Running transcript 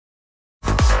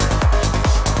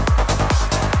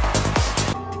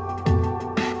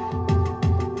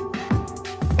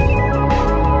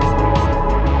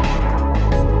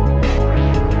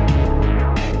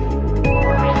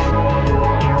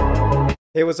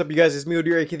Hey, what's up, you guys? It's me,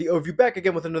 Odir, aka the Overview, back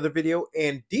again with another video.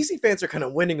 And DC fans are kind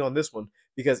of winning on this one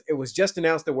because it was just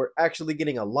announced that we're actually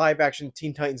getting a live-action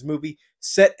Teen Titans movie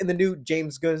set in the new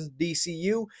James Gunn's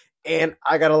DCU. And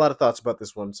I got a lot of thoughts about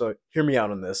this one, so hear me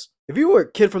out on this. If you were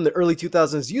a kid from the early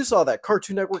 2000s, you saw that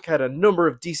Cartoon Network had a number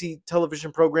of DC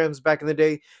television programs back in the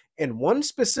day, and one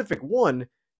specific one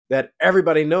that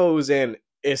everybody knows and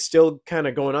is still kind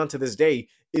of going on to this day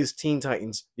is Teen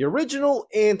Titans. The original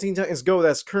and Teen Titans Go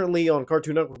that's currently on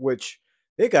Cartoon Network, which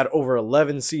they got over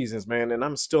 11 seasons, man, and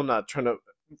I'm still not trying to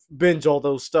binge all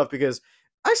those stuff because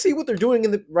I see what they're doing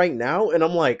in the right now, and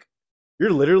I'm like,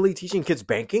 you're literally teaching kids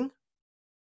banking?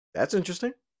 That's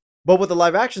interesting. But with the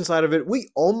live action side of it, we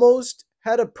almost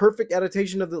had a perfect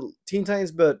adaptation of the Teen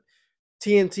Titans, but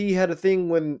TNT had a thing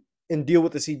when in deal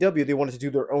with the CW, they wanted to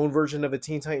do their own version of a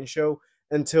Teen Titans show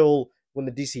until when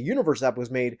the DC Universe app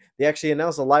was made, they actually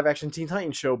announced a live-action Teen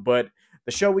Titans show. But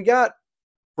the show we got,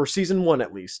 for season 1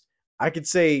 at least, I could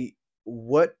say,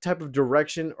 what type of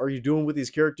direction are you doing with these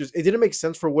characters? It didn't make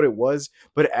sense for what it was,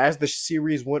 but as the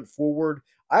series went forward,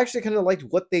 I actually kind of liked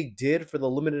what they did for the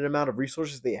limited amount of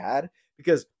resources they had,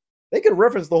 because they could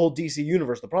reference the whole DC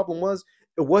Universe. The problem was,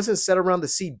 it wasn't set around the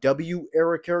CW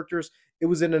era characters. It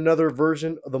was in another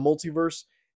version of the multiverse.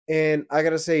 And I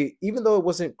gotta say, even though it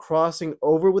wasn't crossing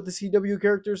over with the CW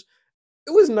characters,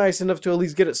 it was nice enough to at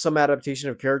least get some adaptation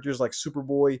of characters like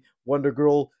Superboy, Wonder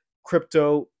Girl,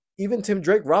 Crypto, even Tim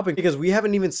Drake, Robin, because we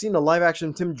haven't even seen a live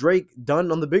action Tim Drake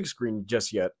done on the big screen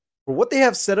just yet. For what they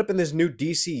have set up in this new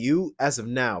DCU as of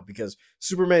now, because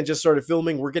Superman just started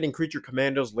filming, we're getting Creature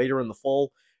Commandos later in the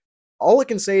fall. All I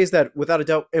can say is that, without a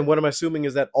doubt, and what I'm assuming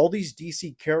is that all these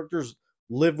DC characters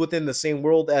live within the same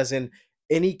world, as in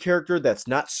any character that's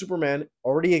not Superman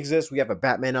already exists. We have a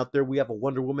Batman out there. We have a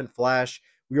Wonder Woman, Flash.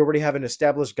 We already have an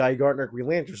established Guy Gardner, Green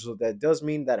Lantern. So that does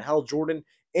mean that Hal Jordan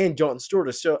and John Stewart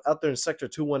are still out there in Sector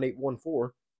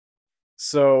 21814.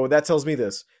 So that tells me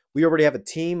this. We already have a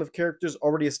team of characters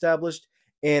already established.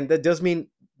 And that does mean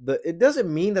it doesn't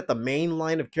mean that the main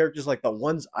line of characters, like the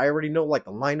ones I already know, like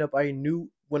the lineup I knew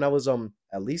when I was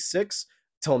at least 6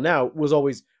 till now, was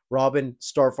always Robin,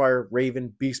 Starfire,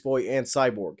 Raven, Beast Boy, and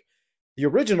Cyborg. The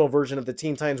original version of the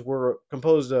Teen Titans were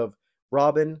composed of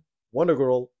Robin, Wonder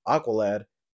Girl, Aqualad,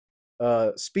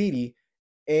 Speedy,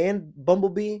 and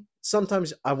Bumblebee.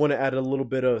 Sometimes I want to add a little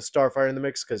bit of Starfire in the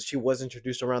mix because she was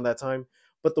introduced around that time.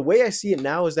 But the way I see it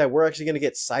now is that we're actually going to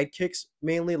get sidekicks,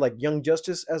 mainly like Young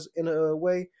Justice as in a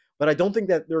way. But I don't think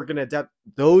that they're going to adapt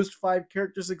those 5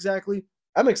 characters exactly.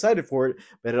 I'm excited for it,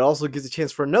 but it also gives a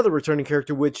chance for another returning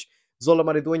character, which Zola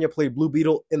Maridueña played Blue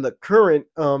Beetle in the current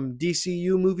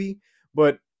DCU movie.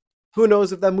 But who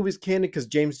knows if that movie's canon, because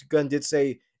James Gunn did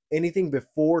say anything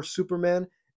before Superman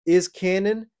is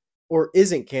canon or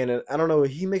isn't canon. I don't know.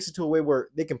 He makes it to a way where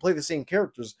they can play the same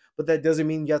characters, but that doesn't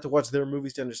mean you have to watch their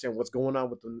movies to understand what's going on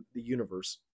with the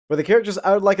universe. For the characters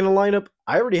I would like in a lineup,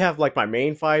 I already have like my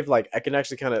main 5. Like, I can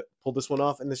actually kind of pull this one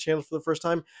off in this channel for the first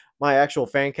time. My actual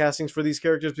fan castings for these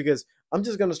characters, because I'm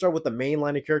just going to start with the main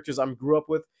line of characters I grew up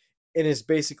with. And it's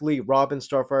basically Robin,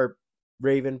 Starfire,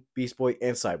 Raven, Beast Boy,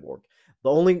 and Cyborg. The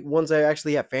only ones I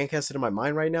actually have fan casted in my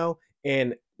mind right now,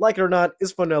 and like it or not,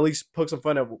 it's fun to at least poke some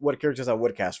fun at what characters I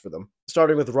would cast for them.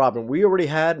 Starting with Robin, we already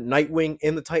had Nightwing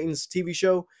in the Titans TV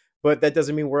show, but that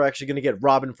doesn't mean we're actually going to get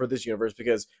Robin for this universe,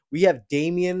 because we have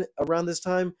Damian around this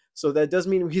time, so that does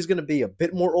mean he's going to be a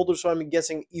bit more older, so I'm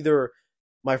guessing either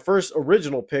my first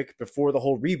original pick before the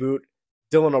whole reboot,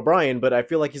 Dylan O'Brien, but I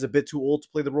feel like he's a bit too old to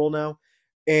play the role now.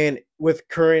 And with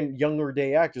current younger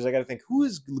day actors, I got to think, who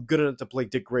is good enough to play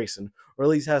Dick Grayson, or at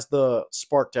least has the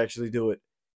spark to actually do it.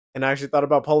 And I actually thought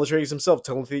about Paul Atreides himself,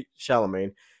 Timothée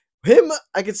Chalamet. Him,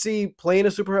 I could see playing a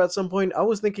superhero at some point. I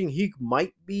was thinking he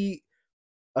might be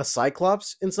a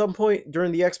Cyclops in some point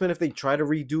during the X-Men if they try to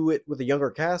redo it with a younger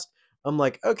cast. I'm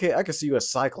like, okay, I could see you as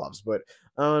Cyclops, but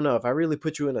I don't know. If I really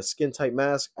put you in a skin-tight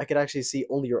mask, I could actually see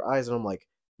only your eyes, and I'm like,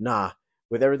 nah.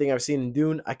 With everything I've seen in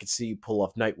Dune, I could see you pull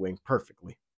off Nightwing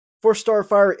perfectly. For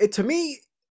Starfire, to me,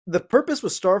 the purpose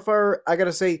with Starfire, I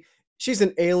gotta say, she's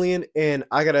an alien, and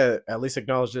I gotta at least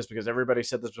acknowledge this because everybody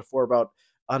said this before about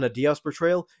Ana Diaz's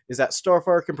portrayal, is that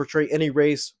Starfire can portray any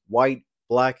race, white,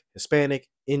 black, Hispanic,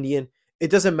 Indian.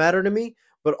 It doesn't matter to me,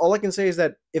 but all I can say is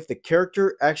that if the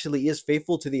character actually is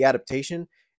faithful to the adaptation,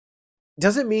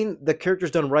 doesn't mean the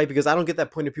character's done right, because I don't get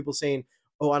that point of people saying,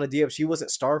 oh, Ana Diaz, she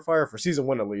wasn't Starfire for season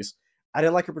 1 at least. I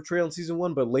didn't like her portrayal in season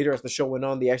 1, but later as the show went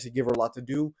on, they actually give her a lot to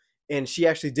do, and she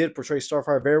actually did portray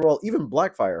Starfire very well, even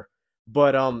Blackfire.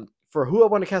 But for who I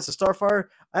want to cast as Starfire,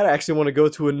 I actually want to go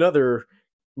to another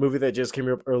movie that just came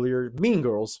up earlier, Mean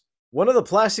Girls. One of the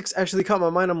plastics actually caught my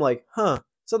mind. I'm like, huh,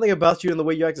 something about you and the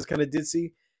way you act is kind of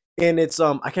ditzy. and it's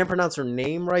I can't pronounce her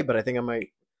name right, but I think I might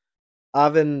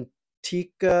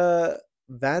Aventika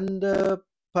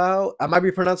Vandapau. I might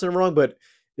be pronouncing it wrong, but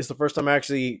it's the first time I'm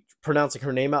actually pronouncing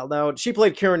her name out loud. She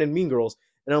played Karen in Mean Girls,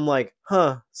 and I'm like,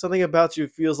 huh, something about you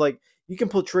feels like you can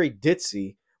portray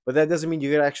ditzy, but that doesn't mean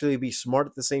you could actually be smart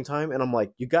at the same time. And I'm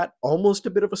like, you got almost a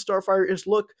bit of a Starfire-ish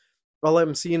look. All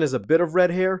I'm seeing is a bit of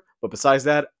red hair, but besides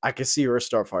that, I can see her as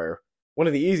Starfire. One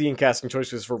of the easy in casting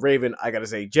choices for Raven, I gotta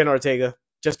say, Jen Ortega,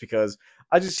 just because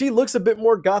she looks a bit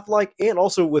more goth-like, and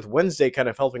also with Wednesday kind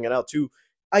of helping it out too.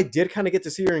 I did kind of get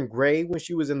to see her in gray when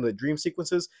she was in the dream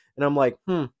sequences, and I'm like,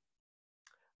 I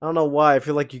don't know why. I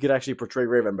feel like you could actually portray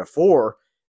Raven. Before,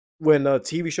 when the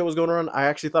TV show was going around, I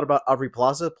actually thought about Aubrey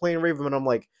Plaza playing Raven, and I'm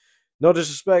like, no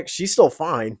disrespect, she's still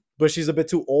fine, but she's a bit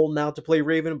too old now to play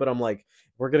Raven. But I'm like,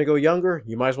 we're gonna go younger.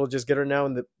 You might as well just get her now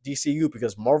in the DCU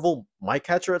because Marvel might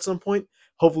catch her at some point.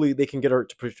 Hopefully, they can get her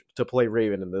to play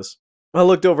Raven in this. I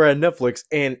looked over at Netflix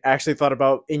and actually thought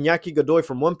about Iñaki Godoy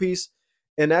from One Piece,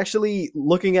 and actually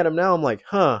looking at him now, I'm like,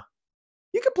 huh,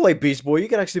 you can play Beast Boy. You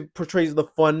can actually portray the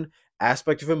fun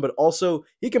aspect of him, but also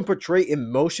he can portray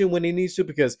emotion when he needs to.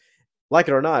 Because, like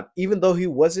it or not, even though he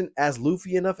wasn't as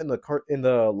Luffy enough in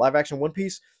the live action One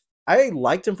Piece, I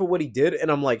liked him for what he did,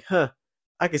 and I'm like, huh,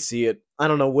 I can see it. I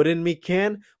don't know what in me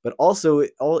can, but also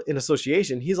all in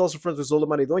association, he's also friends with Zola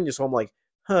Maridoña, so I'm like,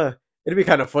 huh, it'd be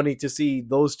kind of funny to see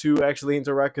those two actually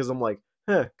interact. Because I'm like,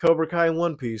 huh, Cobra Kai and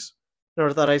One Piece.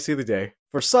 Never thought I'd see the day.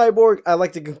 For Cyborg, I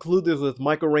like to conclude this with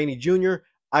Michael Rainey Jr.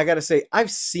 I gotta say,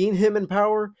 I've seen him in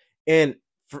Power, and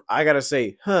I gotta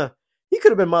say, he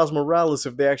could have been Miles Morales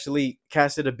if they actually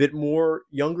casted a bit more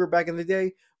younger back in the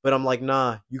day. But I'm like,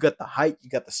 nah, you got the height, you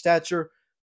got the stature,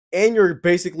 and you're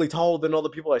basically taller than all the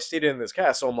people I stated in this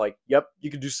cast. So I'm like, yep,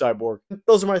 you can do Cyborg.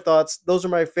 Those are my thoughts. Those are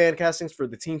my fan castings for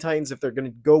the Teen Titans if they're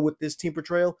going to go with this team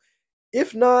portrayal.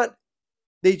 If not,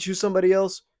 they choose somebody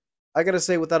else. I got to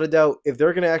say, without a doubt, if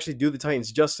they're going to actually do the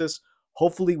Titans justice,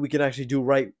 hopefully we can actually do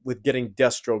right with getting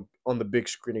Deathstroke on the big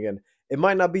screen again. It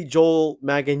might not be Joel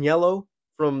Manganiello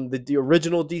from the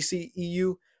original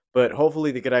DCEU, but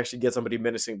hopefully they could actually get somebody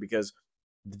menacing, because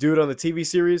the dude on the TV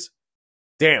series,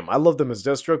 damn, I love them as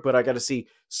Deathstroke, but I got to see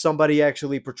somebody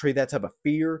actually portray that type of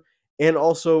fear. And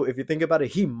also, if you think about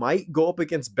it, he might go up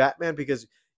against Batman, because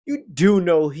you do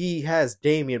know he has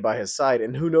Damian by his side,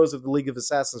 and who knows if the League of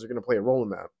Assassins are going to play a role in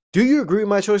that. Do you agree with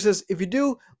my choices? If you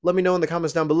do, let me know in the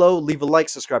comments down below. Leave a like,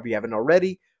 subscribe if you haven't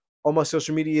already. All my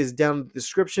social media is down in the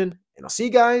description, and I'll see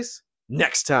you guys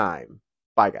next time.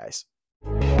 Bye, guys.